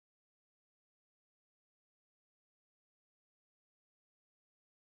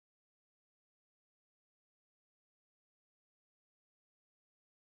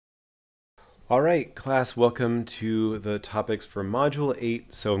All right, class, welcome to the topics for Module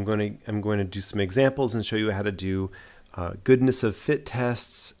 8. So I'm going to do some examples and show you how to do goodness of fit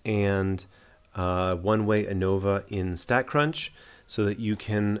tests and one-way ANOVA in StatCrunch so that you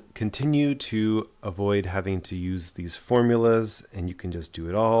can continue to avoid having to use these formulas and you can just do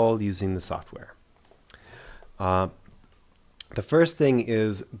it all using the software. The first thing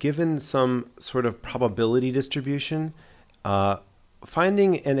is, given some sort of probability distribution,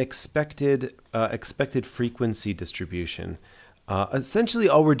 finding an expected frequency distribution. Essentially,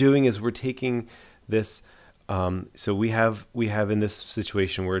 all we're doing is we're taking this. So we have in this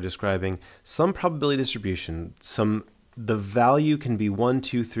situation we're describing some probability distribution. The value can be 1,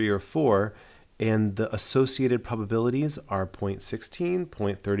 2, 3, or 4, and the associated probabilities are 0.16,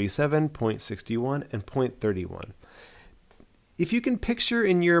 0.37, 0.61, and 0.31. If you can picture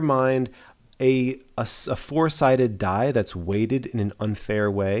in your mind a four-sided die that's weighted in an unfair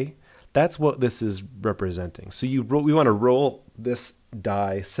way, that's what this is representing. So we want to roll this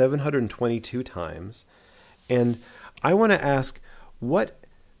die 722 times, and I want to ask, what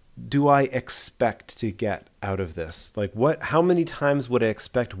do I expect to get out of this? Like, how many times would I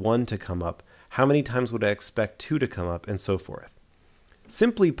expect 1 to come up? How many times would I expect 2 to come up, and so forth?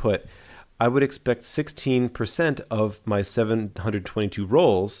 Simply put, I would expect 16% of my 722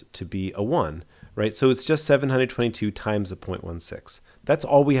 rolls to be a 1, right? So it's just 722 times a 0.16. That's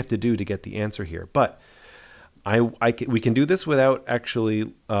all we have to do to get the answer here. But we can do this without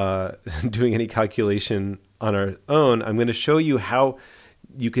actually doing any calculation on our own. I'm going to show you how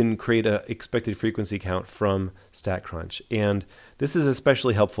you can create an expected frequency count from StatCrunch. And this is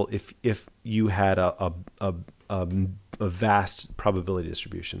especially helpful if you had a vast probability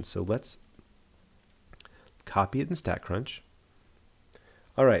distribution. So let's copy it in StatCrunch.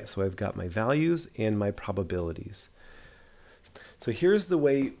 All right, so I've got my values and my probabilities. So here's the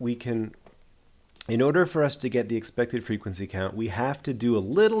way we can, in order for us to get the expected frequency count, we have to do a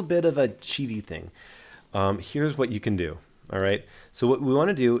little bit of a cheaty thing. Here's what you can do, all right? So what we want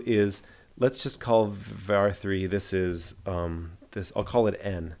to do is, let's just call var3, this is, I'll call it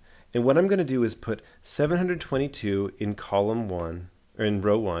n. And what I'm going to do is put 722 in column 1, or in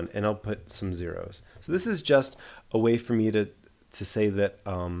row 1, and I'll put some zeros. So this is just a way for me to say that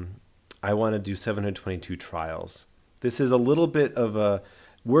I want to do 722 trials. This is a little bit of a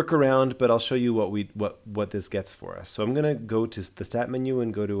workaround, but I'll show you what this gets for us. So I'm going to go to the stat menu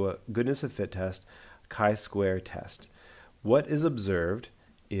and go to a goodness of fit test, chi-square test. What is observed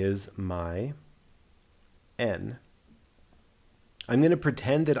is my n. I'm going to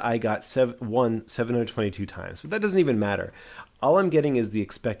pretend that I got 722 times, but that doesn't even matter. All I'm getting is the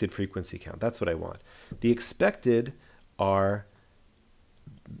expected frequency count. That's what I want. The expected are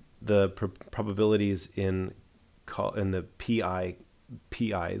the probabilities in the pi.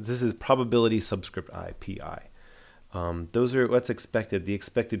 This is probability subscript I, pi. Those are what's expected, the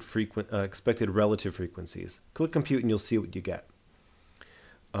expected relative frequencies. Click compute and you'll see what you get.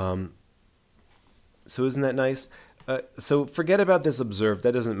 So isn't that nice? So forget about this observed,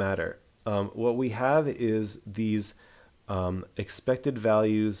 that doesn't matter. What we have is these expected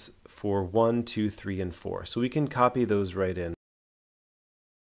values for 1, 2, 3, and 4. So we can copy those right in.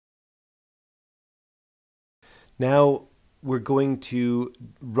 Now we're going to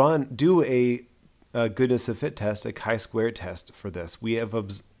do a goodness of fit test, a chi-square test for this.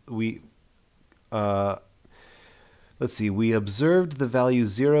 Let's see, we observed the values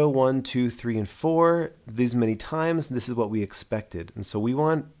 0, 1, 2, 3, and 4 these many times. This is what we expected. And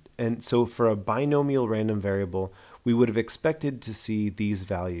so for a binomial random variable, we would have expected to see these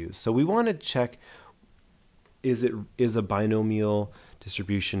values. So we want to check, is a binomial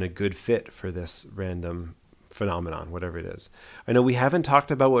distribution a good fit for this random phenomenon, whatever it is. I know we haven't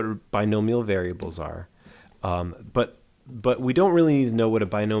talked about what binomial variables are, but we don't really need to know what a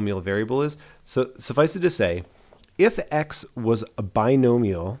binomial variable is. So suffice it to say, if x was a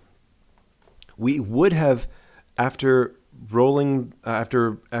binomial, we would have, after observing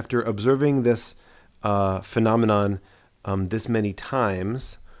this phenomenon this many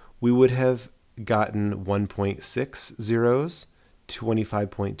times, we would have gotten 1.6 zeros,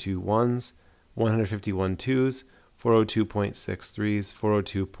 25.2 ones, 151 twos, 402.6 threes,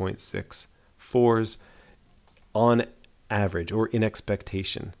 402.6 fours on average, or in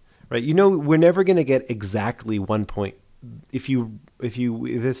expectation. Right? You know, we're never going to get exactly 1 point. If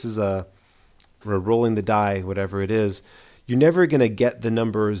this is we're rolling the die, whatever it is, you're never going to get the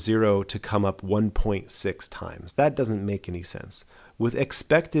number 0 to come up 1.6 times. That doesn't make any sense. With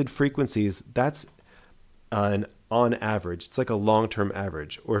expected frequencies, that's an on average. It's like a long-term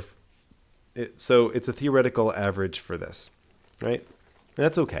average, so it's a theoretical average for this, right? And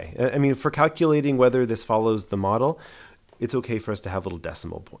that's okay. I mean, for calculating whether this follows the model, it's okay for us to have little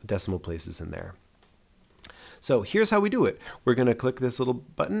decimal places in there. So here's how we do it. We're going to click this little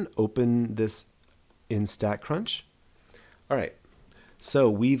button, open this in StatCrunch. All right. So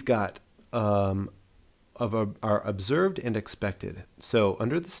we've got of our observed and expected. So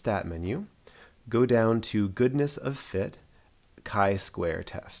under the stat menu, go down to goodness of fit, chi-square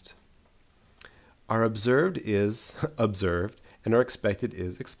test. Our observed is observed, and our expected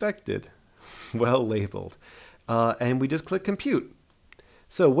is expected. Well labeled. And we just click compute.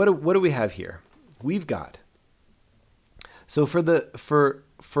 So what do we have here? We've got, so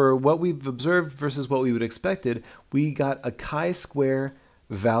for what we've observed versus what we would expected, we got a chi-square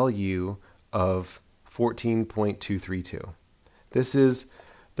value of 14.232. This is,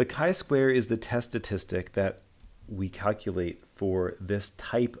 the chi-square is the test statistic that we calculate for this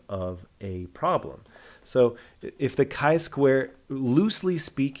type of a problem. So if the chi-square, loosely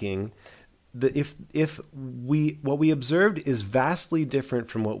speaking, what we observed is vastly different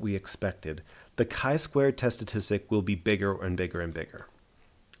from what we expected, the chi-square test statistic will be bigger and bigger and bigger.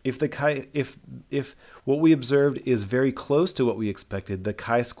 If what we observed is very close to what we expected, the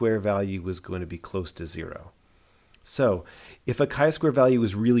chi-square value was going to be close to 0. So if a chi-square value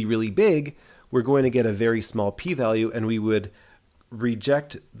is really, really big, we're going to get a very small p-value, and we would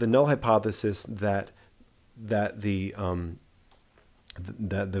reject the null hypothesis that this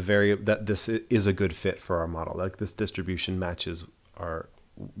is a good fit for our model. Like this distribution matches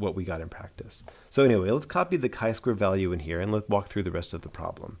what we got in practice. So anyway, let's copy the chi-square value in here and let's walk through the rest of the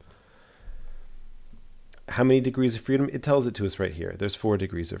problem. How many degrees of freedom? It tells it to us right here. There's 4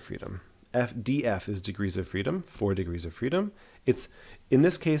 degrees of freedom. df is degrees of freedom, 4 degrees of freedom. It's, in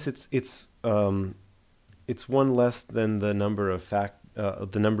this case, it's one less than the number of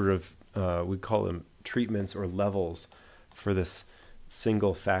we call them treatments or levels for this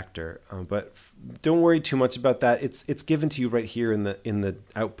single factor, but don't worry too much about that. It's given to you right here in the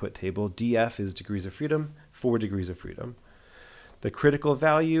output table. df is degrees of freedom, 4 degrees of freedom. The critical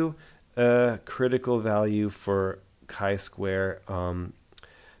value for chi-square.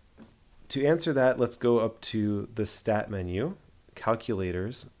 To answer that, let's go up to the stat menu,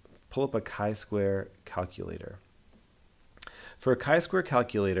 calculators, pull up a chi-square calculator. For a chi-square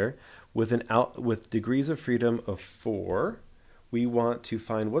calculator with degrees of freedom of 4, we want to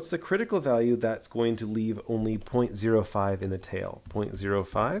find what's the critical value that's going to leave only 0.05 in the tail.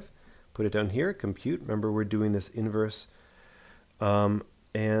 0.05, put it down here, compute. Remember, we're doing this inverse.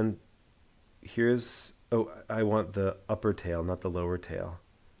 And here's, oh, I want the upper tail, not the lower tail.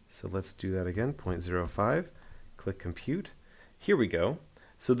 So let's do that again, 0.05, click compute. Here we go.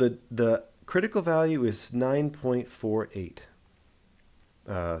 So the critical value is 9.48.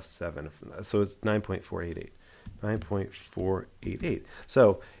 7, so it's 9.488. 9.488.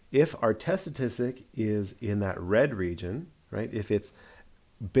 So if our test statistic is in that red region, right, if it's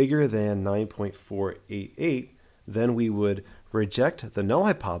bigger than 9.488, then we would reject the null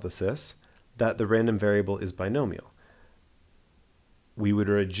hypothesis that the random variable is binomial. We would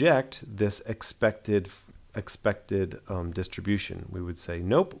reject this expected distribution. We would say,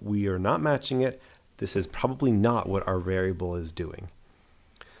 nope, we are not matching it. This is probably not what our variable is doing.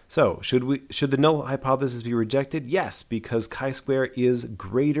 So should the null hypothesis be rejected? Yes, because chi-square is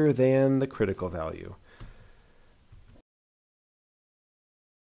greater than the critical value.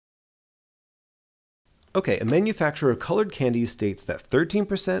 Okay, a manufacturer of colored candies states that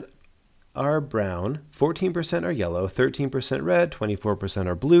 13% are brown, 14% are yellow, 13% red, 24%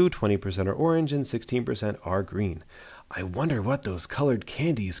 are blue, 20% are orange, and 16% are green. I wonder what those colored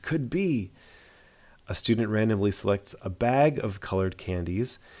candies could be. A student randomly selects a bag of colored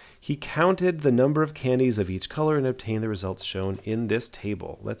candies. He counted the number of candies of each color and obtained the results shown in this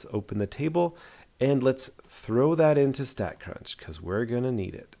table. Let's open the table and let's throw that into StatCrunch because we're going to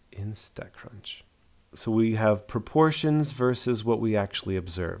need it in StatCrunch. So we have proportions versus what we actually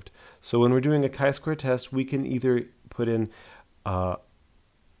observed. So when we're doing a chi-square test, we can either put in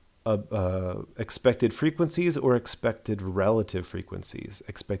expected frequencies or expected relative frequencies,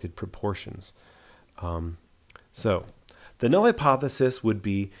 expected proportions. So the null hypothesis would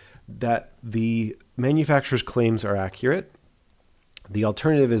be that the manufacturer's claims are accurate. The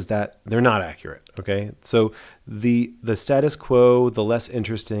alternative is that they're not accurate, okay? So the status quo, the less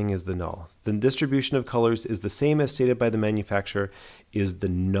interesting, is the null. The distribution of colors is the same as stated by the manufacturer is the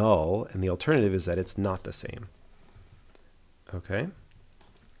null, and the alternative is that it's not the same, okay?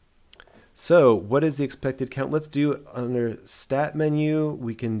 So what is the expected count? Let's do under stat menu,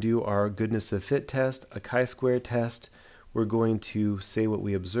 we can do our goodness of fit test, a chi-square test. We're going to say what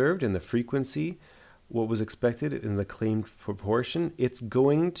we observed in the frequency. what was expected in the claimed proportion, it's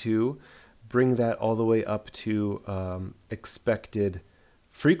going to bring that all the way up to expected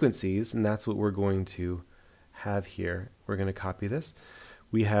frequencies, and that's what we're going to have here. We're going to copy this.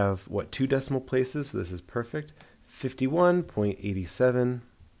 We have, what, 2 decimal places, so this is perfect. 51.87.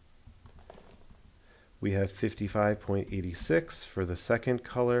 We have 55.86 for the second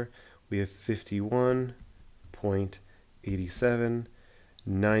color. We have 51.87,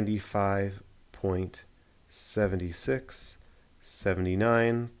 95.76,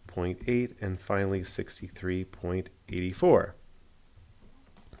 79.8, and finally 63.84.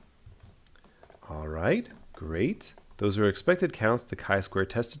 All right, great. Those are expected counts, the chi-square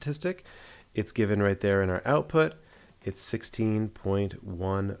test statistic. It's given right there in our output. It's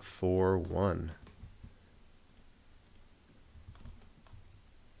 16.141.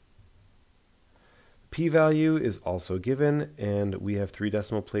 P-value is also given, and we have 3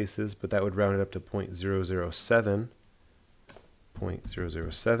 decimal places, but that would round it up to 0.007.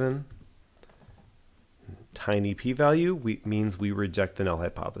 0.007. Tiny p-value means we reject the null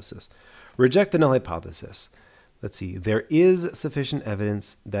hypothesis. Reject the null hypothesis. Let's see. There is sufficient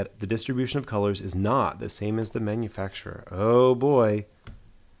evidence that the distribution of colors is not the same as the manufacturer. Oh boy.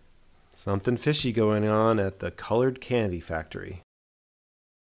 Something fishy going on at the colored candy factory.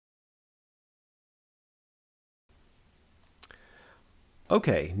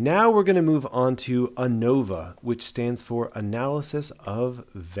 Okay, now we're going to move on to ANOVA, which stands for Analysis of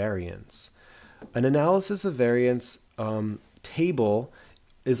Variance. An analysis of variance table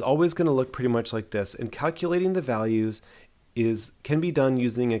is always going to look pretty much like this, and calculating the values can be done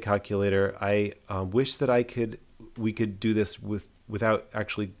using a calculator. I wish that we could do this without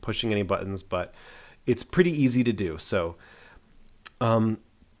actually pushing any buttons, but it's pretty easy to do. So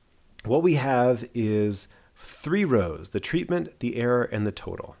what we have is 3 rows: the treatment, the error, and the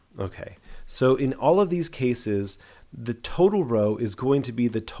total. Okay, so in all of these cases, the total row is going to be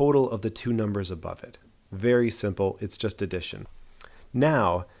the total of the 2 numbers above it. Very simple, it's just addition.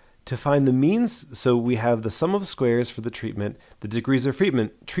 Now, to find the means, so we have the sum of squares for the treatment, the degrees of freedom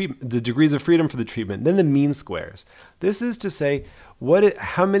for the treatment, then the mean squares. This is to say, what's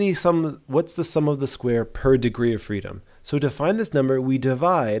the sum of the square per degree of freedom? So to find this number, we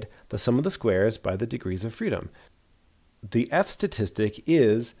divide the sum of the squares by the degrees of freedom. The F statistic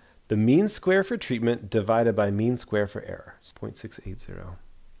is the mean square for treatment divided by mean square for error. 0.680.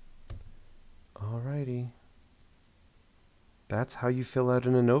 Alrighty. That's how you fill out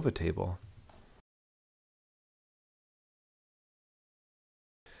an ANOVA table.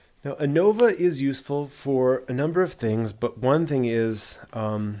 Now, ANOVA is useful for a number of things, but one thing is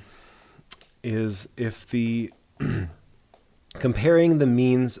if the comparing the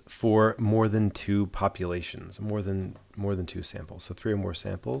means for more than 2 populations, more than 2 samples, so 3 or more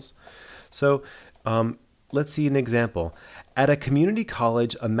samples. So let's see an example. At a community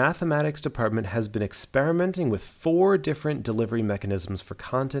college, a mathematics department has been experimenting with 4 different delivery mechanisms for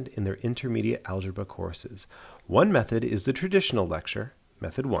content in their intermediate algebra courses. One method is the traditional lecture,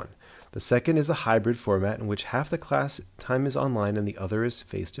 method 1. The second is a hybrid format in which half the class time is online and the other is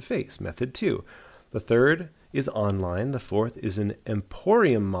face-to-face, method 2. The third is online. The fourth is an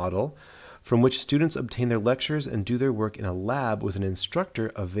emporium model from which students obtain their lectures and do their work in a lab with an instructor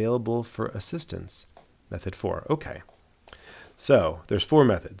available for assistance. Method 4. Okay. So there's 4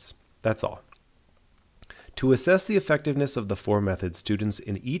 methods. That's all. To assess the effectiveness of the 4 methods, students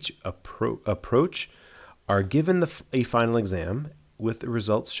in each approach are given a final exam with the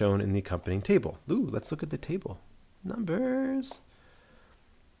results shown in the accompanying table. Ooh, let's look at the table. Numbers.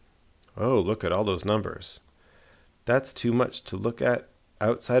 Oh, look at all those numbers. That's too much to look at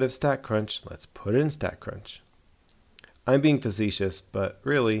outside of StatCrunch. Let's put it in StatCrunch. I'm being facetious, but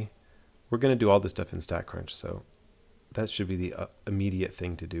really, we're going to do all this stuff in StatCrunch, so that should be the immediate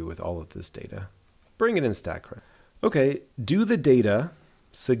thing to do with all of this data. Bring it in StatCrunch. Okay, do the data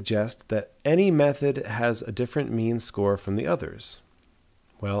suggest that any method has a different mean score from the others?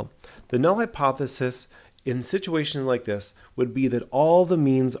 Well, the null hypothesis in situations like this would be that all the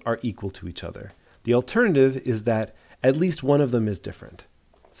means are equal to each other. The alternative is that at least one of them is different.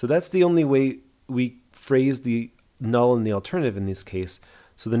 So that's the only way we phrase the null and the alternative in this case.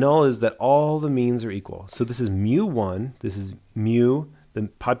 So the null is that all the means are equal. So this is mu1, this is mu, the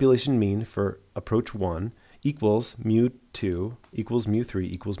population mean for approach 1, equals mu2, equals mu3,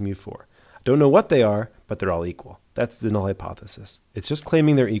 equals mu4. I don't know what they are, but they're all equal. That's the null hypothesis. It's just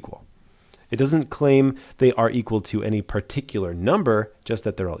claiming they're equal. It doesn't claim they are equal to any particular number, just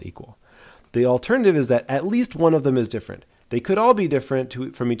that they're all equal. The alternative is that at least one of them is different. They could all be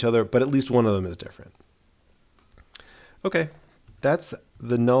different from each other, but at least one of them is different. Okay, that's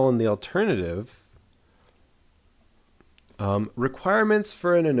the null and the alternative. Requirements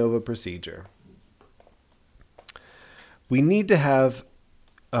for an ANOVA procedure. We need to have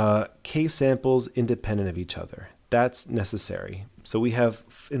case samples independent of each other. That's necessary. So we have,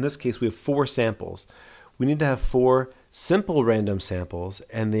 in this case, we have 4 samples. We need to have 4 simple random samples,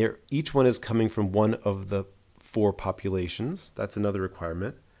 and each one is coming from one of the 4 populations. That's another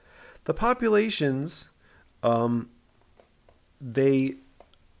requirement. The populations, they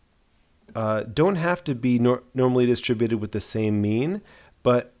don't have to be normally distributed with the same mean,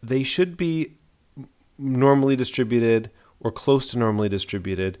 but they should be normally distributed or close to normally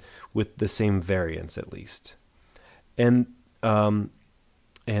distributed with the same variance at least. And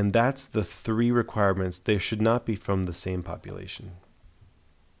that's the 3 requirements. They should not be from the same population.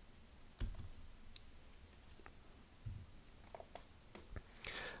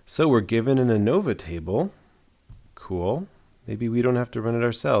 So we're given an ANOVA table. Cool. Maybe we don't have to run it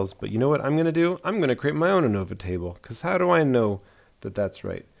ourselves, but you know what I'm going to do? I'm going to create my own ANOVA table, because how do I know that that's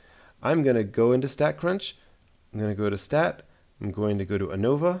right? I'm going to go into StatCrunch. I'm going to go to Stat. I'm going to go to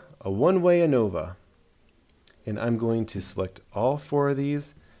ANOVA, a one-way ANOVA. And I'm going to select all 4 of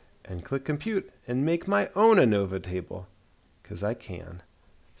these and click Compute and make my own ANOVA table, because I can.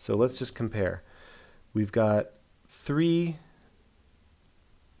 So let's just compare. We've got 3,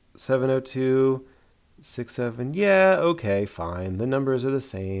 702, 67. Yeah, okay, fine. The numbers are the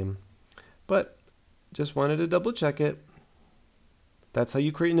same, but just wanted to double check it. That's how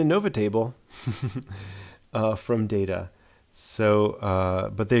you create an ANOVA table from data. So,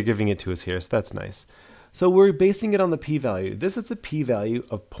 but they're giving it to us here, so that's nice. So we're basing it on the p-value. This is a p-value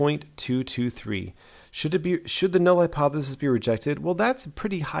of 0.223. Should the null hypothesis be rejected? Well, that's a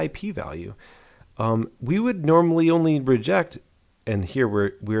pretty high p-value. We would normally only reject, and here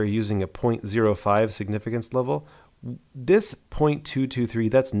we're using a 0.05 significance level. This 0.223,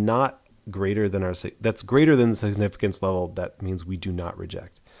 that's not greater than that's greater than the significance level. That means we do not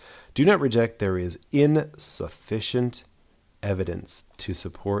reject. Do not reject. There is insufficient evidence to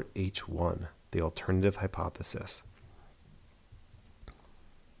support H1, the alternative hypothesis.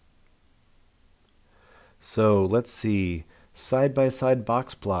 So let's see, side-by-side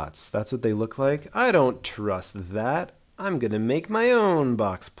box plots. That's what they look like. I don't trust that. I'm going to make my own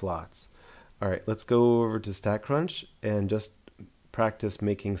box plots. All right, let's go over to StatCrunch and just practice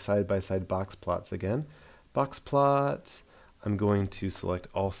making side-by-side box plots again. Box plot, I'm going to select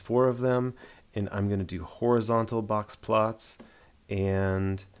all 4 of them, and I'm going to do horizontal box plots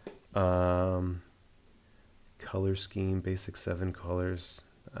and color scheme, basic 7 colors.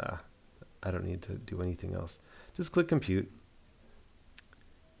 I don't need to do anything else. Just click Compute.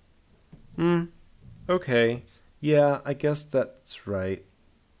 Okay. Yeah, I guess that's right.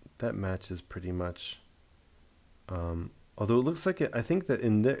 That matches pretty much. Although it looks like I think that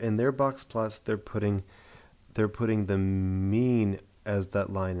in their box plots they're putting the mean as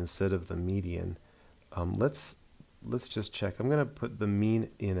that line instead of the median. Let's just check. I'm gonna put the mean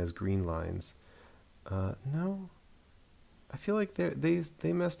in as green lines. No, I feel like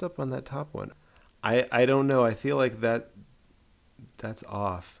they messed up on that top one. I don't know. I feel like that's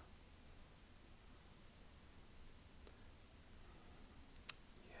off.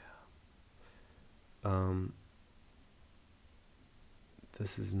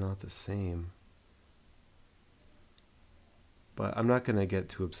 This is not the same, but I'm not going to get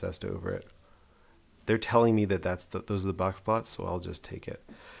too obsessed over it. They're telling me that those are the box plots, so I'll just take it.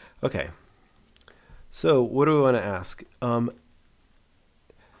 Okay. So what do we want to ask?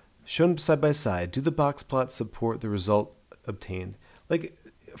 Shown side by side, do the box plots support the result obtained? Like,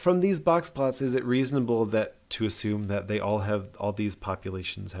 from these box plots, is it reasonable to assume that all these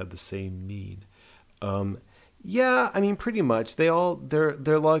populations have the same mean? Yeah, I mean, pretty much. They're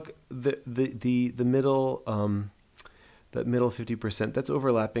like the middle that middle 50%. That's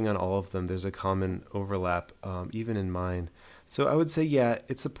overlapping on all of them. There's a common overlap, even in mine. So I would say, yeah,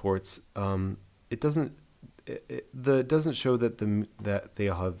 it supports. It doesn't show that they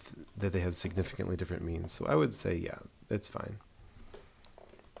have significantly different means. So I would say, yeah, it's fine.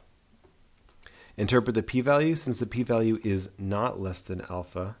 Interpret the p-value. Since the p-value is not less than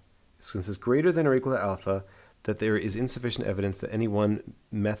alpha, since it's greater than or equal to alpha, that there is insufficient evidence that any one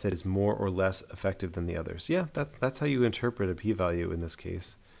method is more or less effective than the others. Yeah, that's how you interpret a p-value in this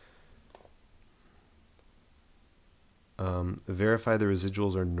case. Verify the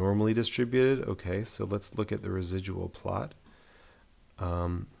residuals are normally distributed. Okay, so let's look at the residual plot.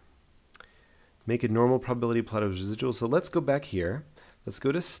 Make a normal probability plot of residuals. So let's go back here. Let's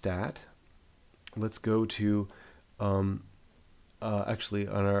go to Stat. Let's go to actually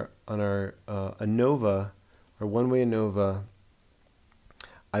on our ANOVA, our one-way ANOVA.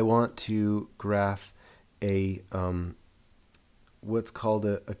 I want to graph a what's called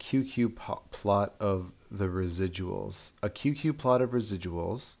a QQ plot of the residuals. A QQ plot of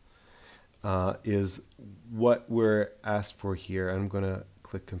residuals is what we're asked for here. I'm going to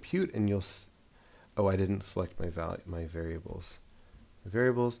click compute, and you'll. Oh, I didn't select my variables.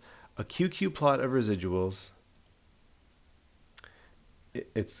 A QQ plot of residuals.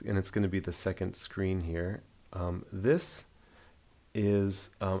 It's going to be the second screen here. This is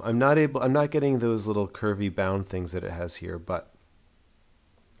I'm not getting those little curvy bound things that it has here, but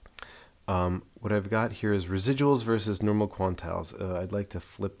what I've got here is residuals versus normal quantiles. I'd like to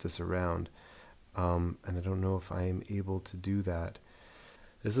flip this around, and I don't know if I am able to do that.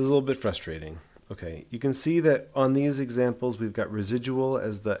 This is a little bit frustrating. Okay, you can see that on these examples we've got residual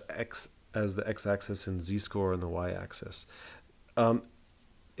as the x-axis and z-score on the y-axis.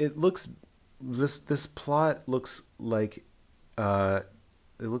 It looks this plot looks like it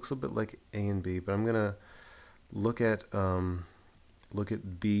looks a bit like A and B, but I'm gonna look at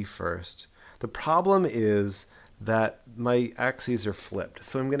B first. The problem is that my axes are flipped,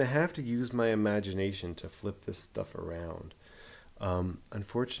 so I'm gonna have to use my imagination to flip this stuff around.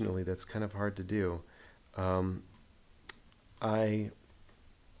 Unfortunately, that's kind of hard to do. I've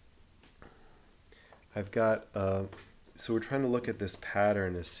got so we're trying to look at this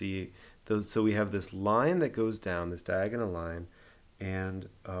pattern to see those. So we have this line that goes down, this diagonal line, and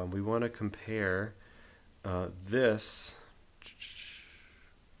we want to compare this.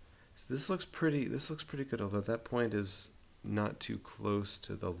 So this looks pretty good, although that point is not too close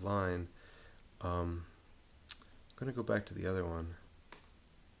to the line. I'm going to go back to the other one.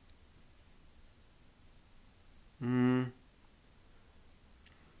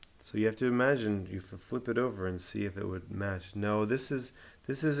 So you have to imagine, you flip it over and see if it would match. No, this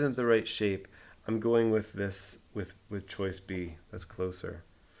isn't the right shape. I'm going with this with choice B. That's closer.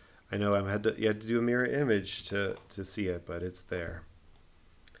 I know you had to do a mirror image to see it, but it's there.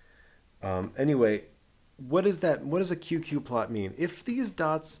 Anyway, what does a QQ plot mean? If these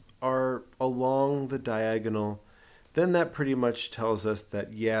dots are along the diagonal, then that pretty much tells us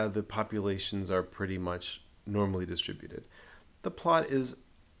that, yeah, the populations are pretty much normally distributed. The plot is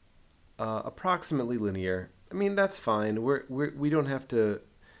approximately linear. I mean, that's fine. We don't have to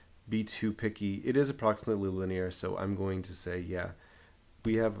be too picky. It is approximately linear, so I'm going to say, yeah,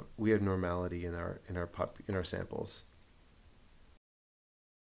 we have normality in our samples.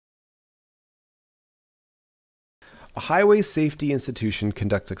 A highway safety institution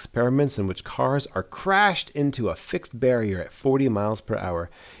conducts experiments in which cars are crashed into a fixed barrier at 40 miles per hour.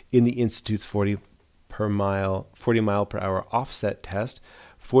 In the institute's 40 mile per hour offset test,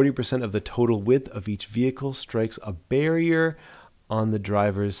 40% of the total width of each vehicle strikes a barrier on the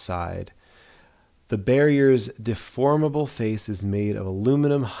driver's side. The barrier's deformable face is made of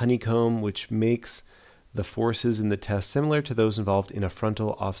aluminum honeycomb, which makes the forces in the test similar to those involved in a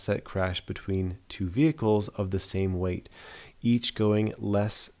frontal offset crash between two vehicles of the same weight, each going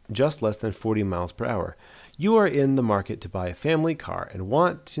just less than 40 miles per hour. You are in the market to buy a family car and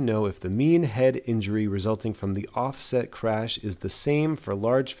want to know if the mean head injury resulting from the offset crash is the same for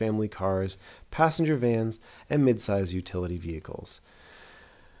large family cars, passenger vans, and mid-size utility vehicles.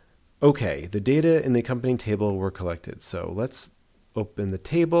 Okay, the data in the accompanying table were collected. So let's open the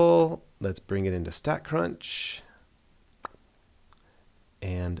table. Let's bring it into StatCrunch.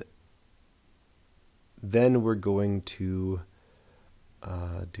 And then we're going to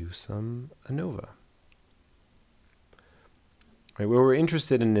do some ANOVA. Right, what we're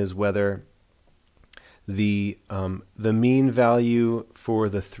interested in is whether the mean value for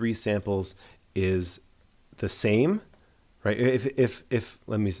the three samples is the same, right? If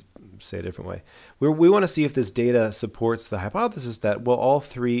let me say it a different way. We want to see if this data supports the hypothesis that, well, all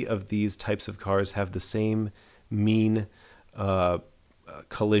three of these types of cars have the same mean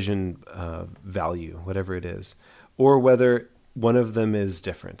collision value, whatever it is, or whether one of them is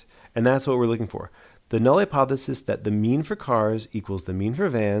different. And that's what we're looking for. The null hypothesis that the mean for cars equals the mean for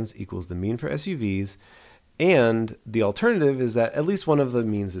vans equals the mean for SUVs, and the alternative is that at least one of the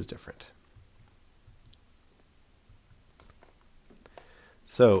means is different.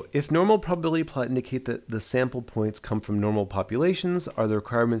 So if normal probability plot indicate that the sample points come from normal populations, are the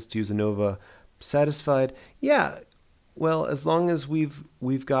requirements to use ANOVA satisfied? Yeah, well, as long as we've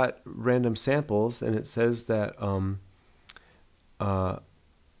got random samples and it says that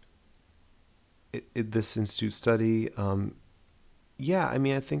this institute study, yeah, I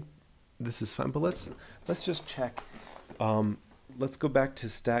mean, I think this is fine, but let's just check. Let's go back to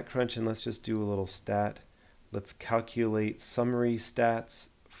StatCrunch and let's just do a little stat. Let's calculate summary stats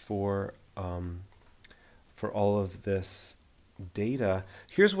for all of this data.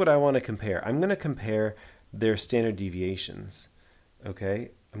 Here's what I want to compare. I'm going to compare their standard deviations.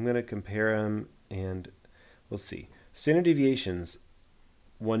 Okay, I'm going to compare them and let's see. Standard deviations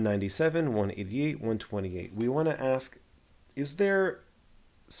 197, 188, 128. We want to ask, is there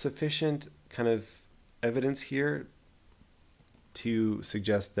sufficient kind of evidence here to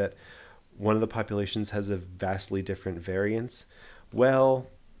suggest that one of the populations has a vastly different variance? Well,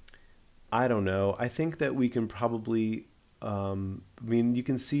 I don't know. I think that we can probably, I mean, you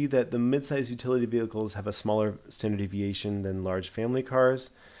can see that the mid-sized utility vehicles have a smaller standard deviation than large family cars,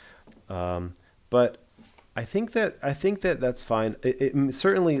 but I think that that's fine.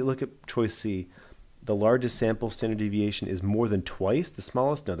 Certainly, look at choice C. The largest sample standard deviation is more than twice the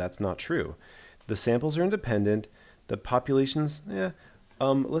smallest. No, that's not true. The samples are independent. The populations, yeah.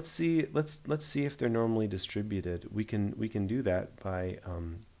 Let's see. Let's see if they're normally distributed. We can do that by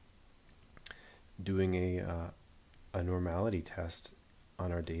doing a normality test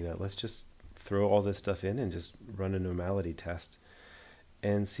on our data. Let's just throw all this stuff in and just run a normality test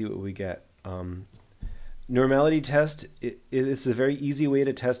and see what we get. Normality test it's a very easy way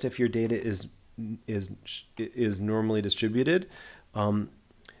to test if your data is normally distributed.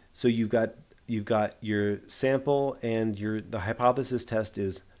 So you've got your sample, and the hypothesis test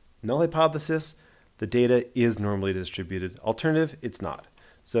is null hypothesis. The data is normally distributed. Alternative, it's not.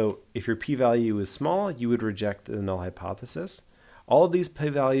 So if your p-value is small, you would reject the null hypothesis. All of these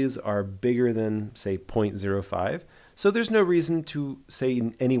p-values are bigger than, say, 0.05. So there's no reason to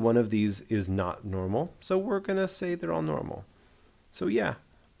say any one of these is not normal. So we're going to say they're all normal. So yeah,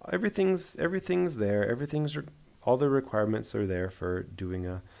 everything's there. All the requirements are there for doing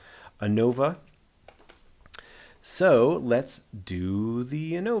a ANOVA. So let's do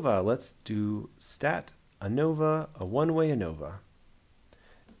the ANOVA. Let's do stat ANOVA, a one-way ANOVA.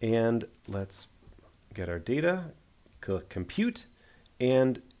 And let's get our data, click compute,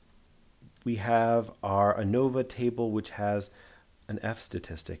 and we have our ANOVA table, which has an F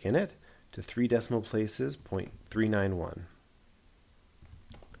statistic in it to 3 decimal places, 0.391.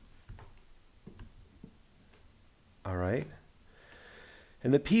 All right.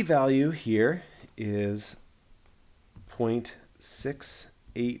 And the p-value here is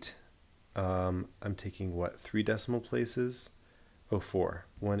 0.68. I'm taking what, 3 decimal places? Oh, 4,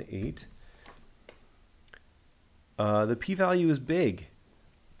 1.8. The p-value is big.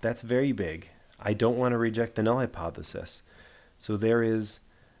 That's very big. I don't want to reject the null hypothesis. So there is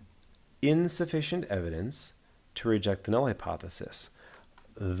insufficient evidence to reject the null hypothesis.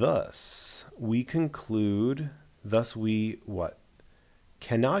 Thus, we what?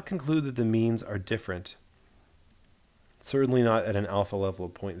 Cannot conclude that the means are different. Certainly not at an alpha level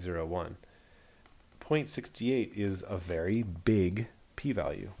of 0.01. 0.68 is a very big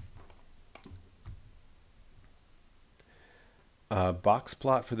p-value. Box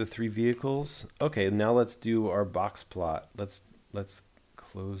plot for the 3 vehicles. Okay, now let's do our box plot. Let's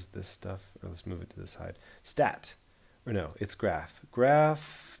close this stuff, or let's move it to the side. Stat, or no, it's graph.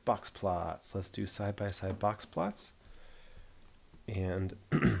 Graph box plots. Let's do side-by-side box plots and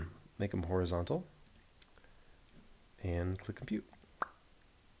make them horizontal. And click compute.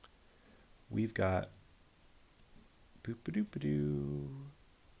 We've got boop-a-doop-a-doo.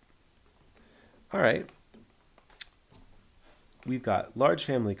 All right. We've got large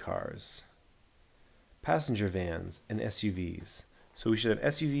family cars, passenger vans, and SUVs. So we should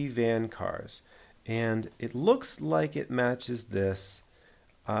have SUV, van, cars. And it looks like it matches this.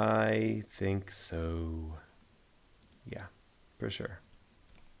 I think so. Yeah, for sure.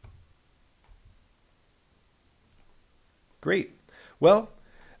 Great. Well,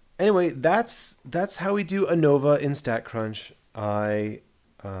 anyway, that's how we do ANOVA in StatCrunch. I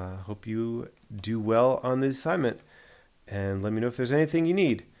hope you do well on the assignment. And let me know if there's anything you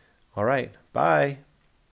need. All right. Bye.